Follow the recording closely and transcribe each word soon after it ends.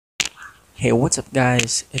Hey, what's up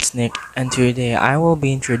guys? It's Nick and today I will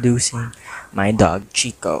be introducing my dog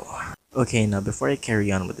Chicko. Okay, now before I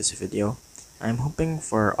carry on with this video, I'm hoping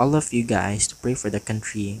for all of you guys to pray for the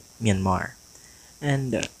country Myanmar.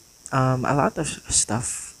 And a lot of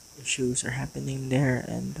issues are happening there,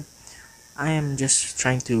 and I am just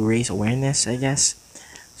trying to raise awareness, I guess.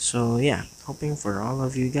 So yeah, hoping for all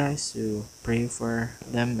of you guys to pray for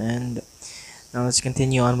them, and now let's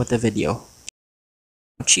continue on with the video.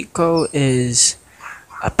 Chicko is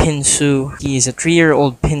a Pin-Tzu. He is a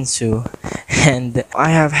 3-year-old Pin-Tzu, and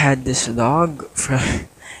I have had this dog for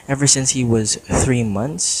ever since he was 3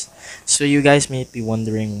 months. So you guys may be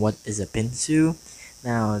wondering, what is a Pin-Tzu?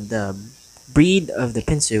 Now, the breed of the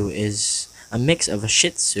Pin-Tzu is a mix of a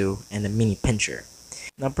Shih-Tzu and a Mini Pinscher.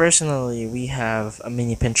 Now, personally, we have a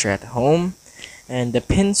Mini Pinscher at home, and the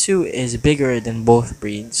Pin-Tzu is bigger than both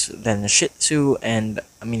breeds, than a Shih-Tzu and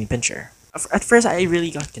a Mini Pinscher. At first, I really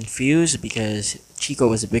got confused because Chicko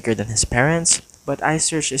was bigger than his parents, but I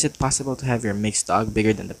searched, is it possible to have your mixed dog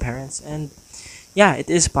bigger than the parents? And yeah, it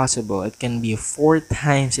is possible. It can be 4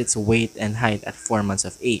 times its weight and height at 4 months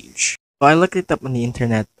of age. So I looked it up on the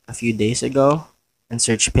internet a few days ago and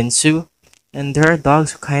searched Pin-Tzu, and there are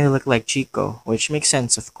dogs who kind of look like Chicko, which makes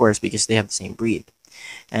sense, of course, because they have the same breed.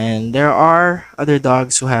 And there are other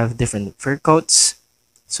dogs who have different fur coats.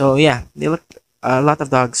 So yeah, a lot of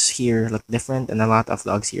dogs here look different, and a lot of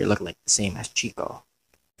dogs here look like the same as Chicko.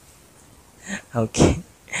 Okay.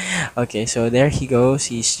 Okay, so there he goes.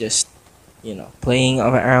 He's just, playing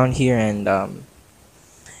around here, and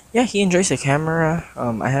yeah, he enjoys the camera.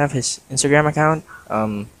 I have his Instagram account.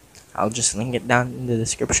 I'll just link it down in the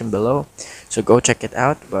description below, so go check it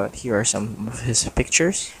out. But here are some of his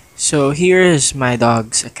pictures. So here is my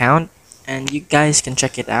dog's account, and you guys can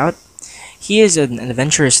check it out. He is an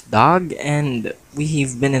adventurous dog, and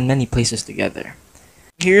we've been in many places together.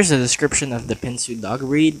 Here's a description of the Pin-Tzu dog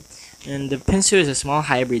breed. And the Pin-Tzu is a small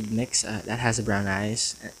hybrid mix that has brown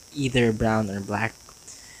eyes, either brown or black.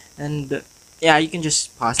 And yeah, you can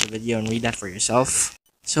just pause the video and read that for yourself.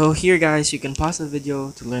 So here guys, you can pause the video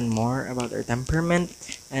to learn more about their temperament.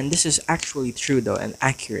 And this is actually true though, and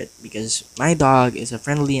accurate, because my dog is a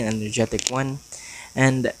friendly and energetic one,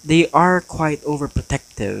 and they are quite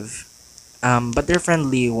overprotective. But they're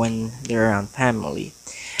friendly when they're around family.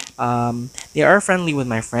 They are friendly with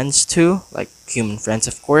my friends too, like human friends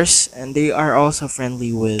of course, and they are also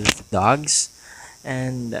friendly with dogs.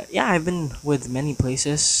 And yeah, I've been with many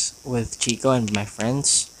places with Chicko and my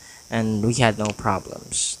friends, and we had no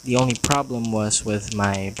problems. The only problem was with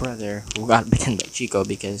my brother, who got bitten by Chicko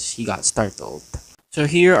because he got startled. So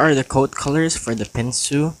here are the coat colors for the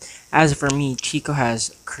Pin-Tzu. As for me, Chicko has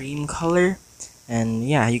cream color. And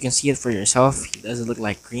yeah, you can see it for yourself. He does look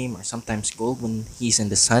like cream or sometimes gold when he's in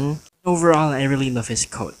the sun. Overall, I really love his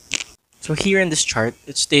coat. So here in this chart,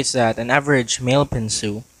 it states that an average male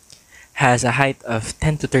Pin-Tzu has a height of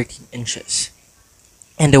 10 to 13 inches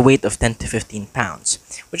and a weight of 10 to 15 pounds,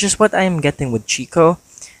 which is what I am getting with Chicko.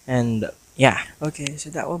 And yeah, okay, so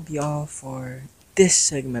that will be all for this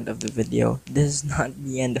segment of the video. This is not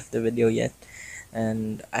the end of the video yet,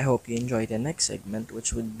 and I hope you enjoy the next segment,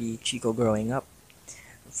 which would be Chicko growing up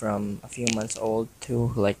from a few months old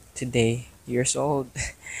to like today, years old.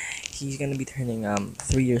 He's gonna be turning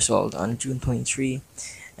 3 years old on June 23,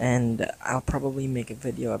 and I'll probably make a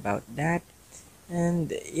video about that.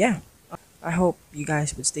 And yeah, I hope you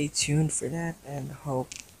guys would stay tuned for that, and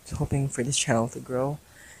hoping for this channel to grow.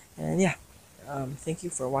 And yeah, thank you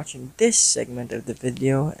for watching this segment of the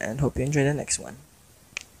video, and hope you enjoy the next one.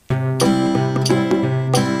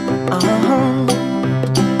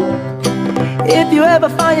 If you ever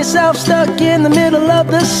find yourself stuck in the middle of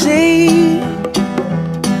the sea,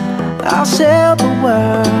 I'll sail the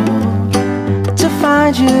world to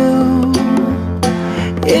find you.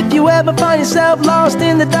 If you ever find yourself lost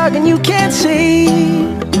in the dark and you can't see,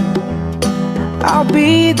 I'll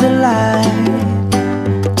be the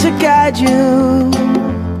light to guide you.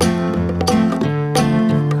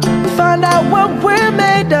 Find out what we're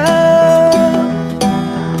made of.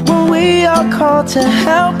 We are called to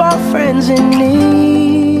help our friends in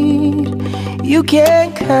need. You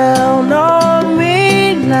can count on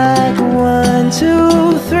me like 1,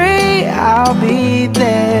 2, 3, I'll be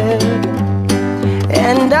there.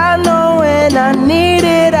 And I know when I need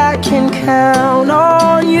it, I can count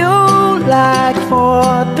on you like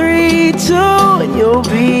 4, 3, 2, and you'll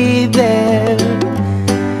be there.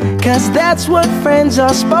 'Cause that's what friends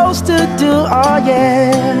are supposed to do, oh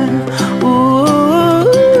yeah. Ooh.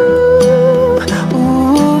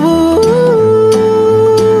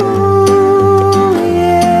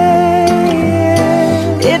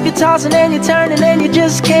 you're tossing and you're turning and you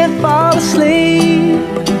just can't fall asleep,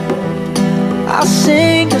 I'll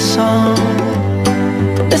sing a song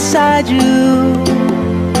beside you.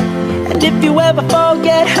 And if you ever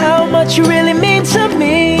forget how much you really mean to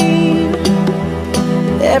me,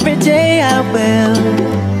 every day I will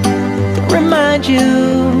remind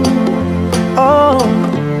you. Oh,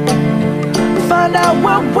 find out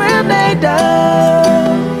what we're made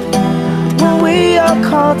of when we are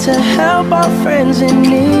called to help our friends in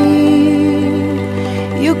need.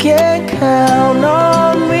 You can count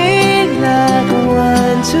on me like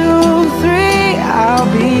 1, 2, 3, I'll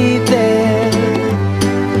be there.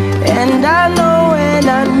 And I know when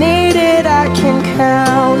I need it, I can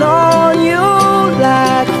count on you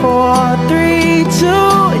like 4, 3, 2,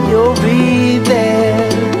 and you'll be there.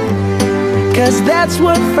 'Cause that's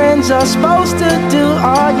what friends are supposed to do,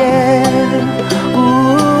 oh yeah. Ooh,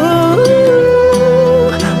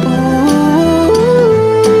 ooh,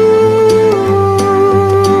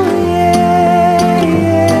 yeah,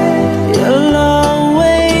 yeah. You'll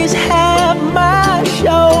always have my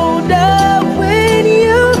shoulder when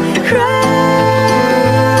you cry.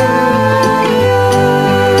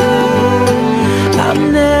 I'll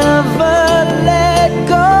never let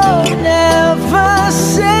go, never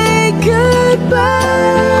say goodbye.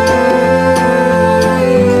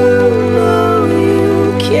 You know you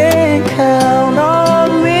can count on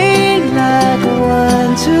me like 1,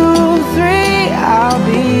 2, 3, I'll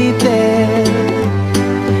be there.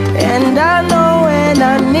 And I know when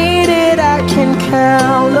I need it, I can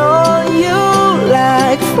count on you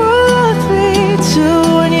like 4, 3, 2,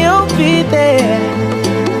 and you'll be there.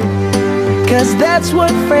 'Cause that's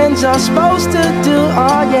what friends are supposed to do,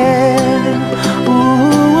 oh yeah.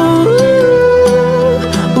 Ooh.